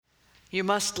You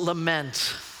must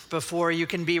lament before you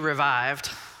can be revived.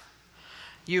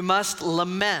 You must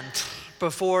lament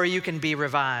before you can be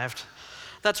revived.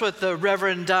 That's what the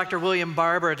Reverend Dr. William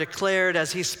Barber declared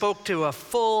as he spoke to a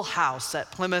full house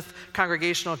at Plymouth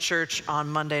Congregational Church on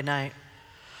Monday night.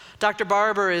 Dr.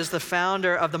 Barber is the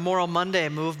founder of the Moral Monday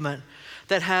movement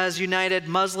that has united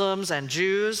Muslims and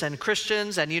Jews and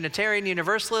Christians and Unitarian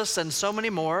Universalists and so many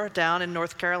more down in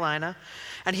North Carolina.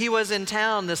 And he was in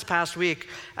town this past week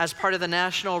as part of the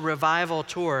National Revival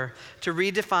Tour to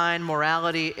redefine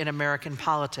morality in American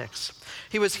politics.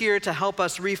 He was here to help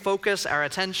us refocus our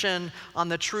attention on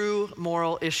the true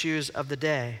moral issues of the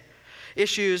day.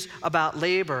 Issues about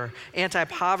labor,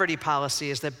 anti-poverty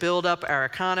policies that build up our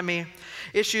economy,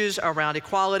 issues around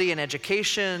equality in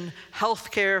education,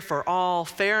 health care for all,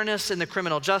 fairness in the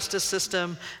criminal justice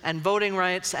system, and voting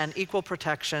rights and equal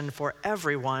protection for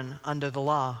everyone under the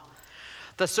law.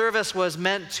 The service was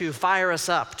meant to fire us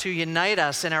up, to unite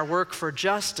us in our work for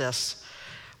justice.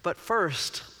 But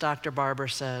first, Dr. Barber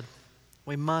said,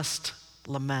 we must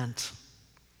lament.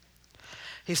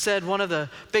 He said one of the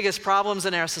biggest problems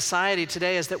in our society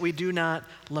today is that we do not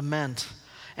lament.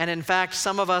 And in fact,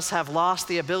 some of us have lost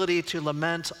the ability to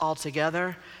lament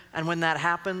altogether. And when that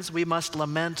happens, we must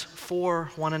lament for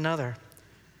one another.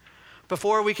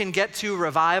 Before we can get to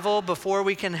revival, before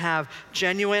we can have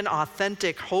genuine,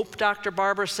 authentic hope, Dr.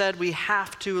 Barber said, we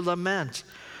have to lament.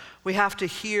 We have to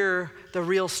hear the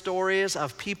real stories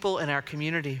of people in our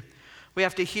community. We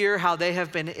have to hear how they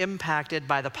have been impacted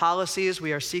by the policies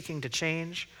we are seeking to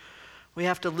change. We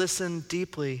have to listen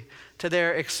deeply to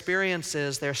their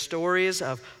experiences, their stories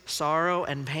of sorrow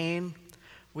and pain.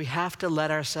 We have to let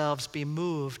ourselves be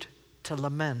moved to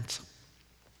lament.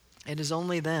 It is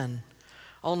only then,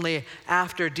 only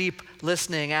after deep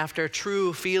listening, after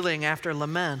true feeling, after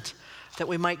lament, that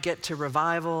we might get to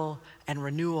revival and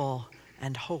renewal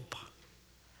and hope.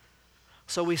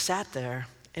 So we sat there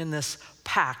in this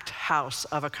packed house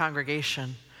of a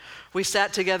congregation. We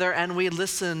sat together and we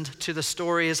listened to the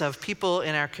stories of people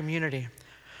in our community.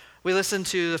 We listened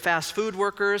to the fast food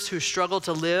workers who struggle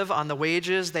to live on the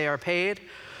wages they are paid.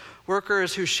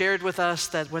 Workers who shared with us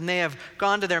that when they have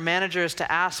gone to their managers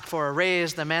to ask for a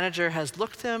raise, the manager has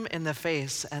looked them in the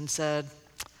face and said,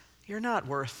 "You're not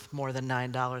worth more than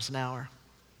 $9 an hour."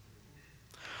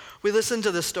 We listened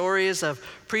to the stories of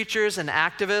preachers and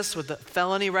activists with the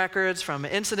felony records from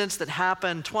incidents that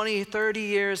happened 20, 30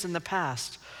 years in the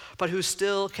past, but who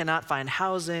still cannot find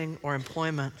housing or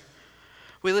employment.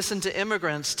 We listened to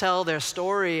immigrants tell their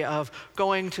story of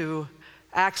going to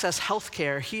access health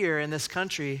care here in this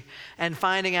country and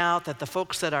finding out that the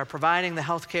folks that are providing the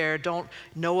health care don't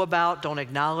know about, don't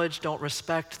acknowledge, don't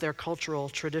respect their cultural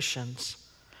traditions.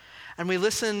 And we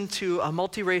listened to a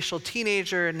multiracial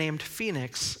teenager named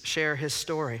Phoenix share his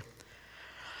story.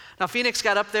 Now, Phoenix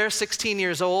got up there, 16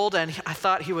 years old, and I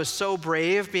thought he was so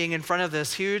brave being in front of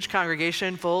this huge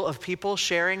congregation full of people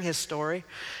sharing his story.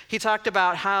 He talked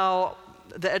about how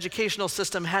the educational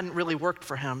system hadn't really worked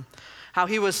for him, how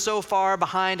he was so far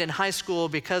behind in high school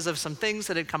because of some things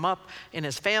that had come up in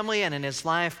his family and in his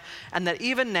life, and that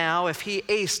even now, if he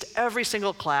aced every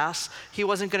single class, he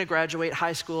wasn't going to graduate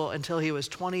high school until he was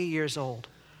 20 years old.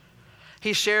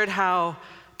 He shared how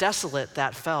desolate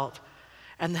that felt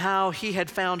and how he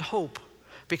had found hope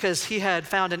because he had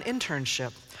found an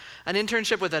internship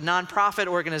with a nonprofit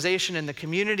organization in the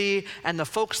community, and the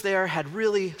folks there had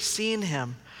really seen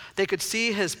him. They could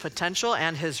see his potential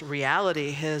and his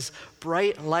reality, his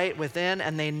bright light within,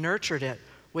 and they nurtured it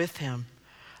with him.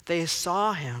 They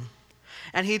saw him.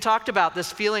 And he talked about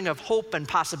this feeling of hope and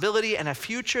possibility and a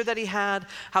future that he had,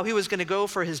 how he was going to go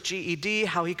for his GED,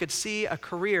 how he could see a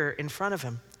career in front of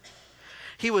him.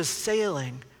 He was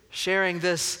sailing, sharing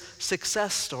this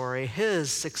success story,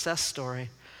 his success story.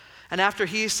 And after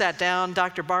he sat down,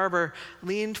 Dr. Barber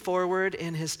leaned forward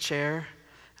in his chair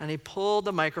and he pulled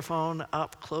the microphone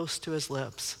up close to his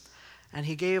lips, and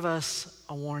he gave us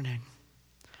a warning.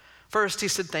 First, he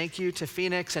said thank you to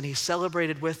Phoenix, and he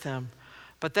celebrated with him.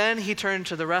 But then he turned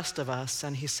to the rest of us,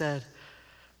 and he said,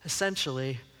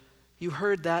 essentially, you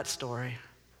heard that story.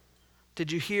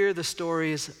 Did you hear the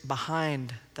stories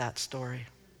behind that story?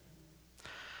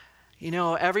 You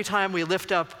know, every time we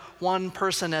lift up one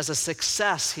person as a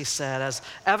success, he said, as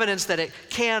evidence that it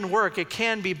can work, it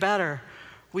can be better,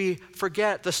 we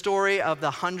forget the story of the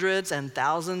hundreds and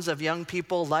thousands of young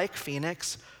people like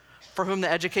Phoenix for whom the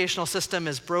educational system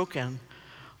is broken.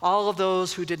 All of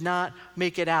those who did not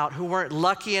make it out, who weren't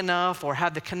lucky enough or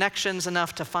had the connections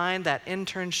enough to find that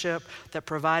internship that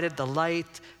provided the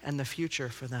light and the future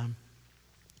for them.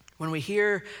 When we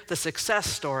hear the success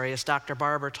story, as Dr.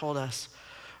 Barber told us,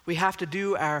 We have to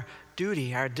do our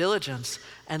duty, our diligence,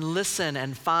 and listen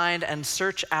and find and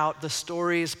search out the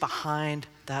stories behind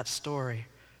that story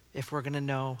if we're going to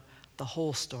know the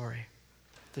whole story,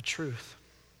 the truth.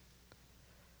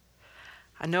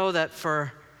 I know that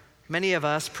for many of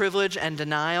us, privilege and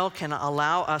denial can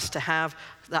allow us to have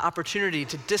the opportunity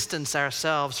to distance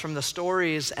ourselves from the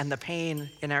stories and the pain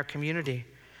in our community.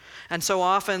 And so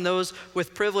often those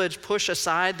with privilege push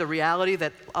aside the reality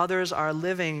that others are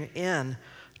living in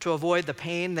to avoid the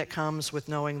pain that comes with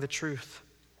knowing the truth.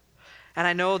 And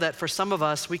I know that for some of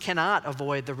us, we cannot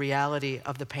avoid the reality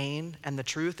of the pain and the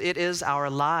truth. It is our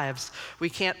lives. We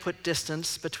can't put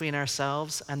distance between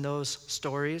ourselves and those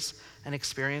stories and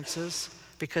experiences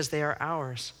because they are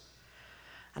ours.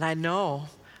 And I know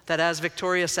that as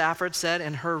Victoria Safford said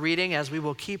in her reading, as we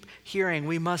will keep hearing,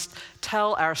 we must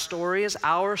tell our stories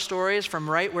from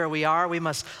right where we are. We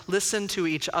must listen to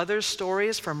each other's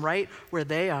stories from right where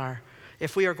they are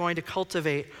if we are going to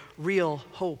cultivate real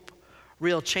hope,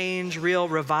 real change, real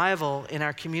revival in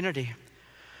our community.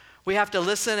 We have to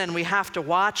listen and we have to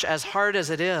watch, as hard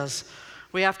as it is.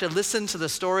 We have to listen to the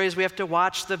stories. We have to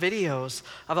watch the videos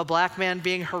of a black man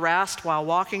being harassed while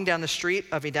walking down the street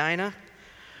of Edina.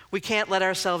 We can't let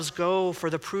ourselves go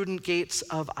for the prudent gates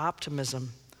of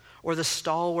optimism or the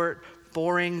stalwart,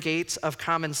 boring gates of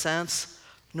common sense,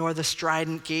 nor the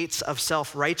strident gates of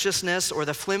self-righteousness or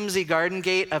the flimsy garden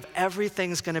gate of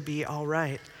everything's going to be all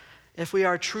right. If we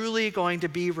are truly going to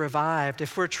be revived,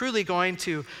 if we're truly going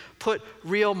to put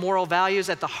real moral values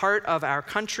at the heart of our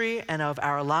country and of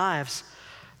our lives,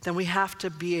 then we have to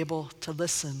be able to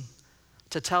listen,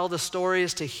 to tell the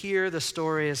stories, to hear the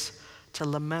stories, to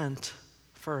lament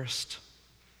first.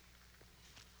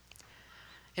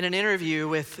 In an interview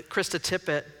with Krista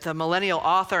Tippett, the millennial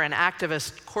author and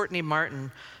activist Courtney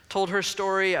Martin told her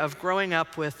story of growing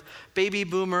up with baby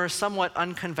boomer, somewhat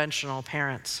unconventional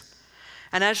parents.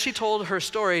 And as she told her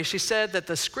story, she said that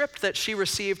the script that she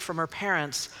received from her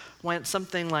parents went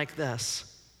something like this.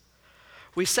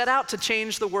 "We set out to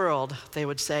change the world," they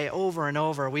would say over and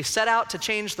over. "We set out to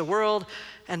change the world,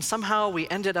 and somehow we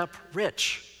ended up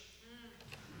rich."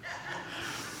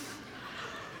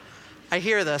 I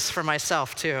hear this for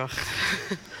myself too.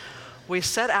 "We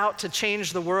set out to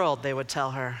change the world," they would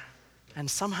tell her, "and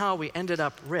somehow we ended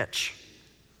up rich."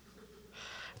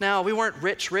 Now, we weren't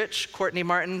rich, Courtney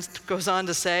Martin goes on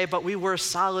to say, but we were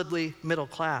solidly middle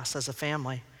class as a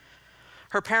family.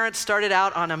 Her parents started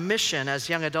out on a mission as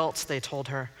young adults, they told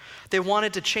her. They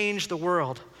wanted to change the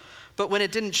world, but when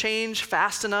it didn't change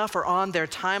fast enough or on their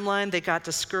timeline, they got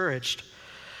discouraged.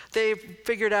 They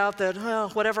figured out that, well,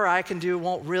 whatever I can do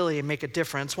won't really make a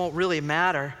difference, won't really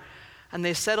matter. And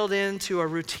they settled into a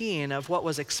routine of what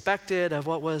was expected, of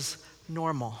what was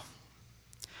normal.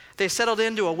 They settled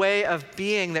into a way of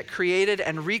being that created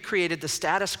and recreated the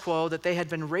status quo that they had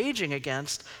been raging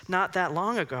against not that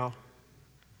long ago.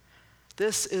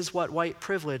 This is what white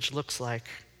privilege looks like,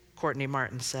 Courtney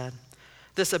Martin said.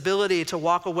 This ability to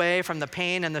walk away from the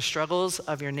pain and the struggles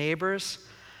of your neighbors.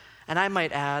 And I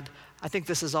might add, I think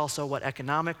this is also what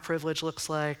economic privilege looks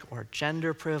like, or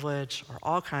gender privilege, or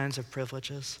all kinds of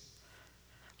privileges.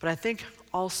 But I think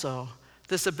also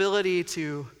this ability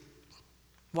to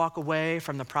walk away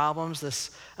from the problems,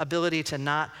 this ability to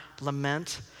not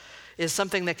lament, is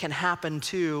something that can happen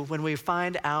too when we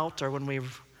find out or when we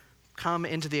come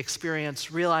into the experience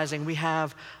realizing we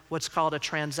have what's called a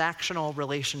transactional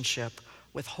relationship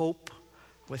with hope,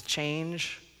 with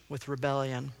change, with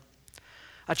rebellion.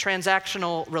 A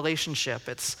transactional relationship,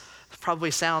 it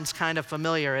probably sounds kind of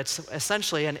familiar. It's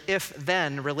essentially an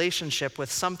if-then relationship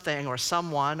with something or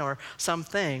someone or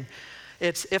something.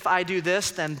 It's if I do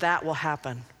this, then that will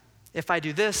happen. If I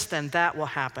do this, then that will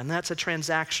happen. That's a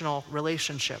transactional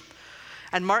relationship.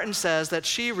 And Martin says that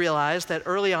she realized that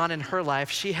early on in her life,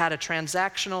 she had a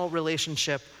transactional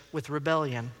relationship with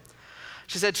rebellion.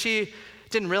 She said she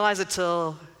didn't realize it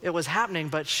till it was happening,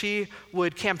 but she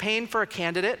would campaign for a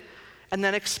candidate and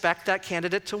then expect that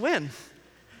candidate to win.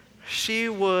 She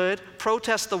would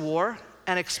protest the war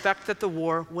and expect that the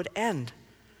war would end.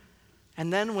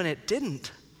 And then when it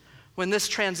didn't, when this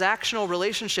transactional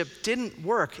relationship didn't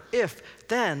work,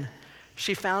 then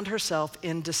she found herself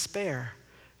in despair,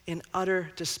 in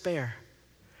utter despair.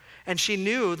 And she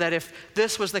knew that if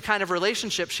this was the kind of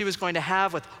relationship she was going to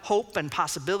have with hope and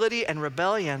possibility and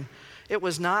rebellion, it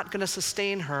was not going to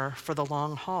sustain her for the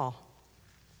long haul.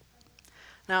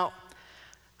 Now,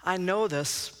 I know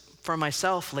this for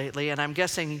myself lately, and I'm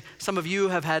guessing some of you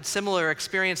have had similar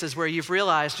experiences where you've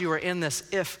realized you are in this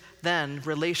if-then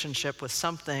relationship with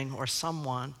something or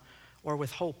someone or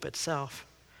with hope itself.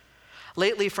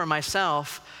 Lately for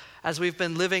myself, As we've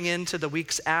been living into the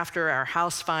weeks after our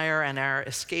house fire and our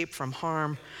escape from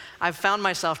harm, I've found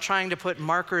myself trying to put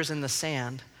markers in the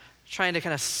sand, trying to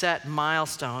kind of set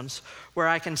milestones where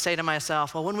I can say to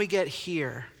myself, well, when we get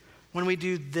here, when we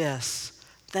do this,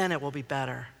 then it will be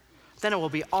better. Then it will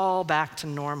be all back to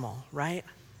normal, right?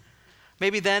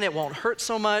 Maybe then it won't hurt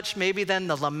so much. Maybe then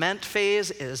the lament phase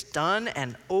is done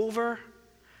and over.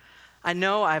 I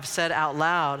know I've said out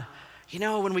loud,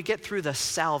 when we get through the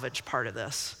salvage part of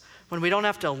this, when we don't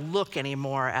have to look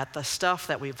anymore at the stuff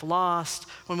that we've lost,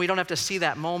 when we don't have to see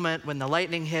that moment when the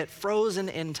lightning hit, frozen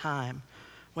in time,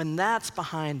 when that's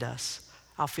behind us,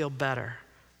 I'll feel better.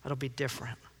 It'll be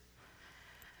different.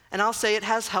 And I'll say it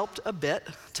has helped a bit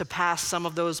to pass some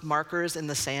of those markers in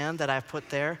the sand that I've put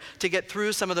there, to get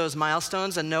through some of those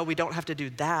milestones and know we don't have to do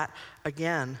that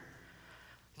again.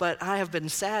 But I have been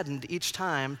saddened each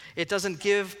time. It doesn't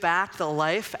give back the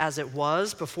life as it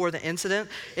was before the incident.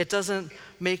 It doesn't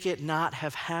make it not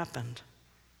have happened.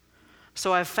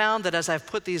 So I've found that as I've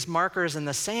put these markers in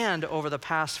the sand over the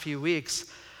past few weeks,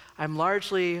 I'm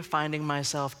largely finding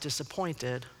myself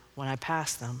disappointed when I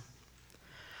pass them.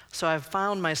 So I've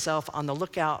found myself on the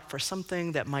lookout for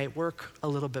something that might work a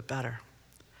little bit better.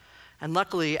 And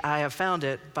luckily, I have found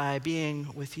it by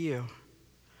being with you.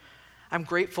 I'm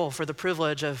grateful for the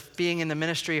privilege of being in the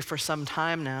ministry for some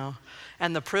time now,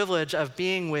 and the privilege of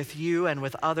being with you and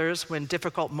with others when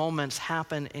difficult moments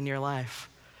happen in your life.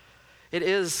 It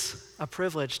is a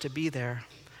privilege to be there,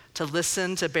 to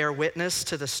listen, to bear witness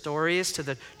to the stories, to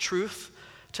the truth,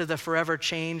 to the forever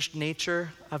changed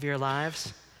nature of your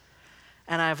lives.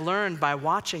 And I've learned by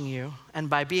watching you and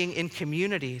by being in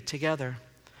community together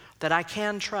that I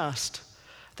can trust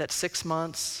that 6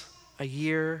 months, a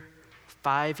year,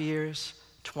 5 years,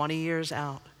 20 years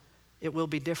out, it will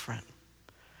be different.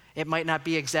 It might not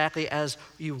be exactly as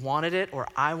you wanted it or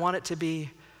I want it to be,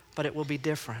 but it will be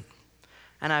different.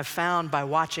 And I've found by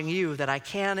watching you that I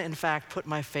can, in fact, put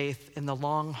my faith in the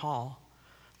long haul,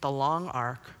 the long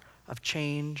arc of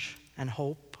change and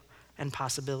hope and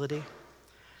possibility.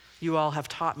 You all have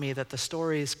taught me that the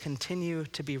stories continue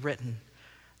to be written,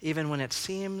 even when it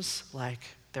seems like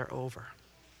they're over.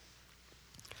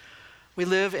 We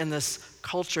live in this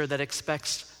culture that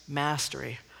expects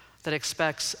mastery, that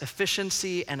expects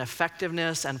efficiency and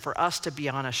effectiveness, and for us to be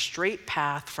on a straight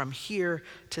path from here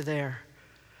to there.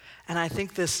 And I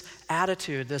think this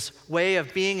attitude, this way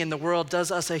of being in the world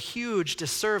does us a huge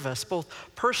disservice, both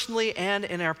personally and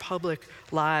in our public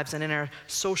lives and in our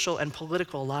social and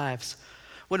political lives.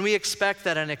 When we expect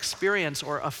that an experience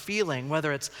or a feeling,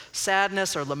 whether it's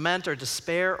sadness or lament or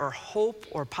despair or hope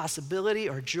or possibility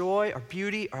or joy or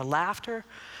beauty or laughter,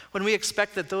 when we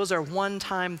expect that those are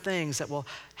one-time things that will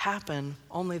happen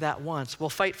only that once, we'll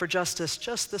fight for justice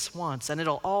just this once and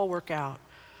it'll all work out,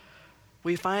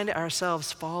 we find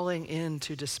ourselves falling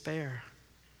into despair.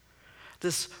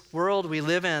 This world we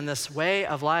live in, this way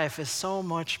of life, is so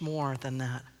much more than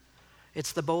that.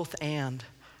 It's the both and.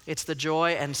 It's the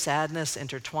joy and sadness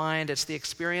intertwined. It's the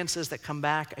experiences that come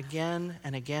back again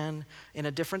and again in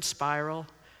a different spiral,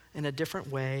 in a different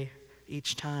way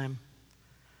each time.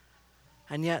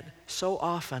 And yet, so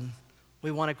often,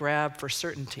 we want to grab for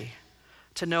certainty,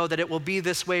 to know that it will be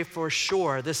this way for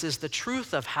sure. This is the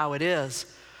truth of how it is,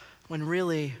 when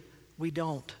really we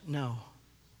don't know.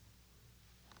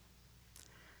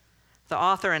 The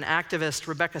author and activist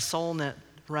Rebecca Solnit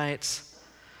writes,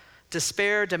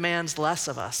 "Despair demands less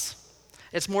of us.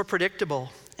 It's more predictable,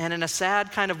 and in a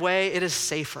sad kind of way, it is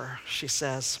safer," she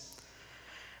says.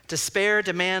 Despair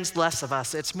demands less of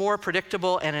us. It's more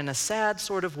predictable, and in a sad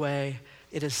sort of way,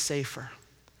 it is safer.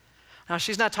 Now,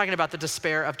 she's not talking about the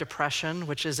despair of depression,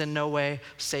 which is in no way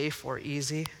safe or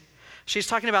easy. She's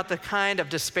talking about the kind of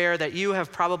despair that you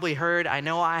have probably heard, I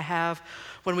know I have,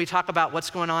 when we talk about what's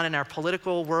going on in our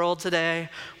political world today,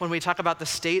 when we talk about the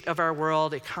state of our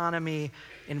world, economy,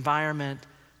 environment,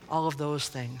 all of those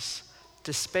things.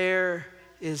 Despair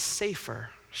is safer,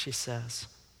 she says.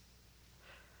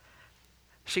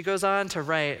 She goes on to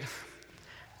write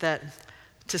that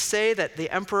to say that the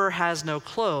emperor has no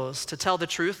clothes, to tell the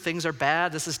truth, things are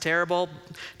bad, this is terrible,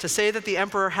 to say that the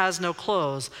emperor has no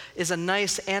clothes is a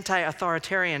nice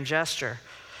anti-authoritarian gesture.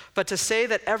 But to say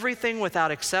that everything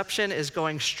without exception is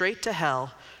going straight to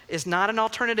hell is not an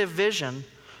alternative vision,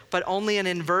 but only an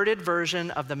inverted version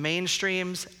of the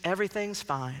mainstream's everything's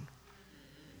fine.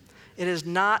 It is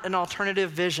not an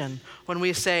alternative vision when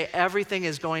we say everything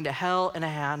is going to hell in a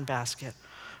handbasket.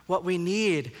 What we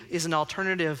need is an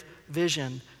alternative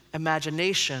vision,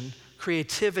 imagination,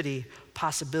 creativity,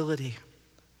 possibility.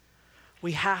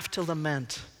 We have to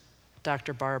lament,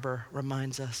 Dr. Barber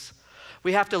reminds us.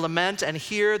 We have to lament and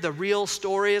hear the real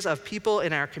stories of people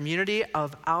in our community,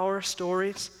 of our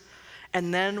stories.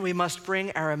 And then we must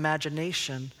bring our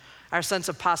imagination, our sense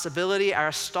of possibility,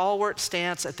 our stalwart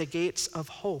stance at the gates of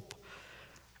hope,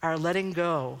 our letting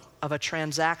go of a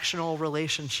transactional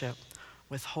relationship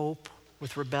with hope,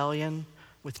 with rebellion,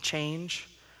 with change,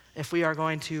 if we are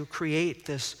going to create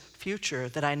this future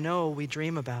that I know we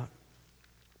dream about.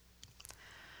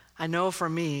 I know for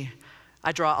me,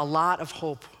 I draw a lot of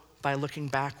hope by looking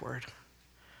backward.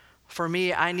 For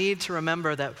me, I need to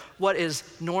remember that what is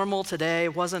normal today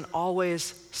wasn't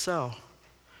always so.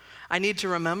 I need to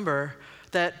remember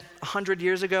that 100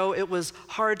 years ago, it was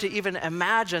hard to even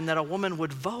imagine that a woman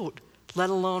would vote, let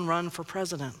alone run for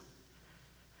president.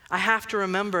 I have to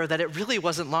remember that it really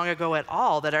wasn't long ago at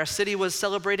all that our city was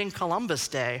celebrating Columbus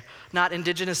Day, not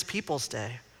Indigenous Peoples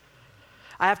Day.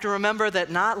 I have to remember that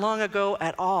not long ago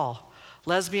at all,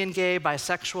 lesbian, gay,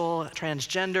 bisexual,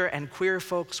 transgender, and queer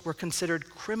folks were considered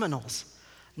criminals,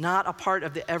 not a part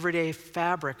of the everyday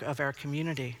fabric of our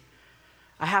community.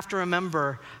 I have to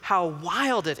remember how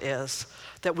wild it is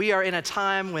that we are in a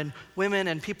time when women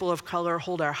and people of color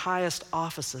hold our highest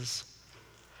offices.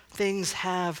 Things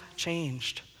have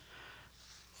changed.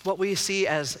 What we see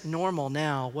as normal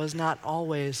now was not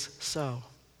always so.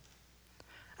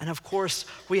 And of course,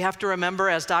 we have to remember,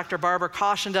 as Dr. Barber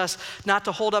cautioned us, not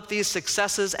to hold up these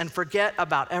successes and forget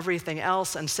about everything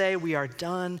else and say, we are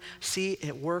done, see,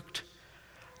 it worked.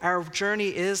 Our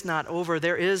journey is not over.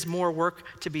 There is more work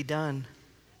to be done.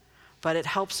 But it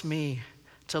helps me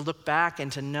to look back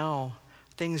and to know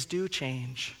things do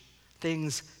change.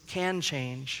 Things can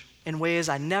change in ways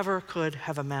I never could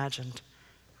have imagined.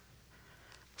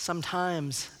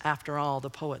 Sometimes, after all, the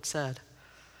poet said,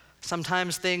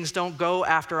 sometimes things don't go,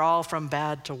 after all, from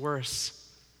bad to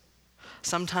worse.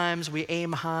 Sometimes we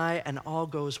aim high and all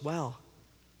goes well.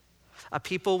 A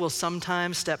people will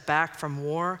sometimes step back from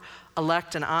war,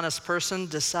 elect an honest person,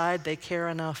 decide they care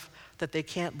enough that they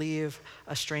can't leave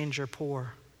a stranger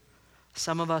poor.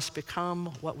 Some of us become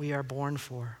what we are born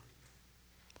for.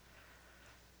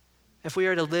 If we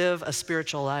are to live a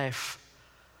spiritual life,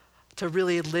 to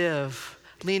really live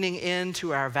leaning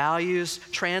into our values,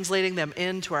 translating them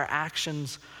into our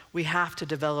actions, we have to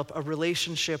develop a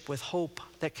relationship with hope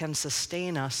that can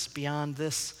sustain us beyond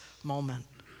this moment.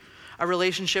 A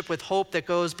relationship with hope that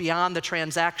goes beyond the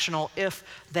transactional if,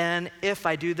 then, if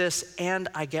I do this and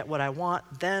I get what I want,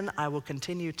 then I will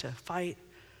continue to fight.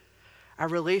 Our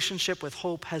relationship with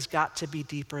hope has got to be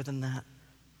deeper than that.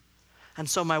 And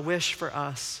so my wish for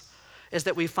us is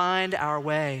that we find our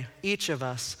way, each of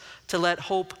us, to let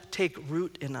hope take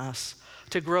root in us,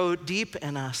 to grow deep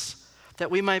in us,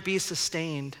 that we might be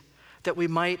sustained, that we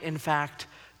might, in fact,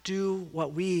 do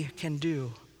what we can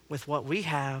do with what we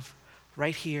have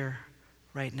right here,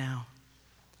 right now.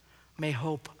 May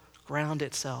hope ground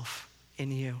itself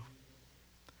in you.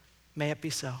 May it be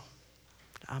so.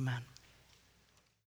 Amen.